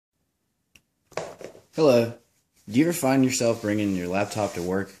Hello. Do you ever find yourself bringing your laptop to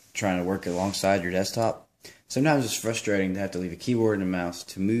work, trying to work alongside your desktop? Sometimes it's frustrating to have to leave a keyboard and a mouse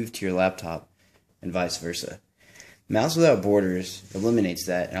to move to your laptop, and vice versa. Mouse Without Borders eliminates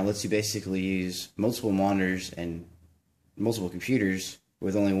that and lets you basically use multiple monitors and multiple computers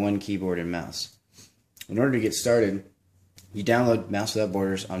with only one keyboard and mouse. In order to get started, you download Mouse Without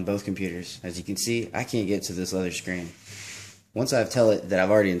Borders on both computers. As you can see, I can't get to this other screen. Once I tell it that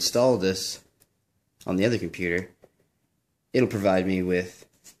I've already installed this on the other computer, it'll provide me with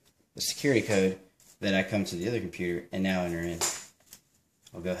a security code that I come to the other computer and now enter in.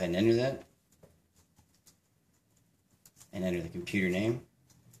 I'll go ahead and enter that and enter the computer name.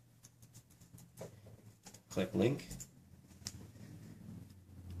 Click link.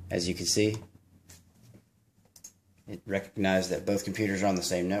 As you can see, it recognized that both computers are on the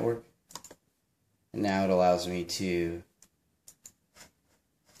same network, and now it allows me to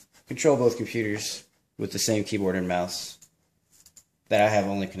control both computers with the same keyboard and mouse that I have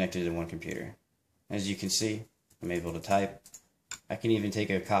only connected to one computer. As you can see, I'm able to type. I can even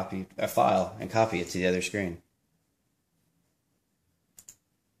take a file and copy it to the other screen.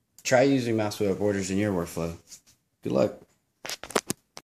 Try using Mouse Without Borders in your workflow. Good luck.